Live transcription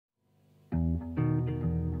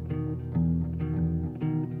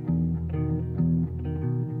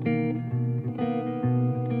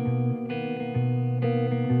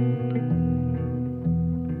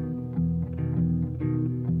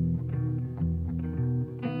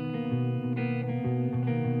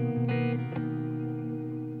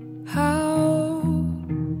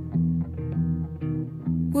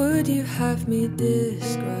Could you have me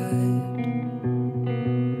described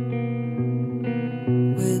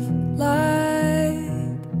with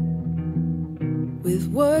light, with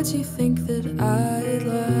words you think that I'd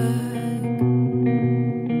like?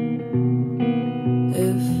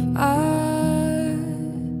 If I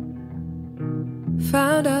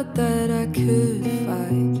found out that I could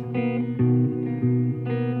fight,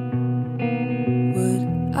 would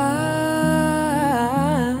I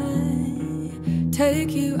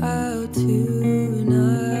take you out tonight?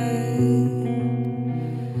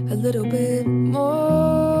 A little bit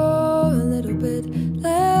more, a little bit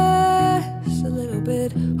less, a little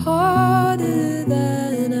bit harder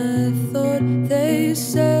than I thought. They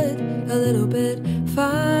said a little bit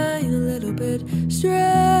fine, a little bit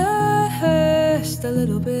stressed, a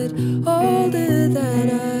little bit older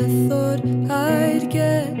than I thought I'd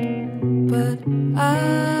get. But I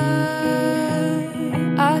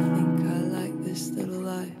think I like this little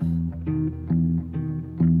life,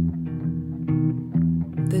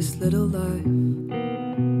 this little life.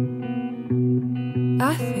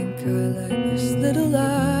 I think I like this little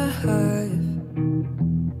life.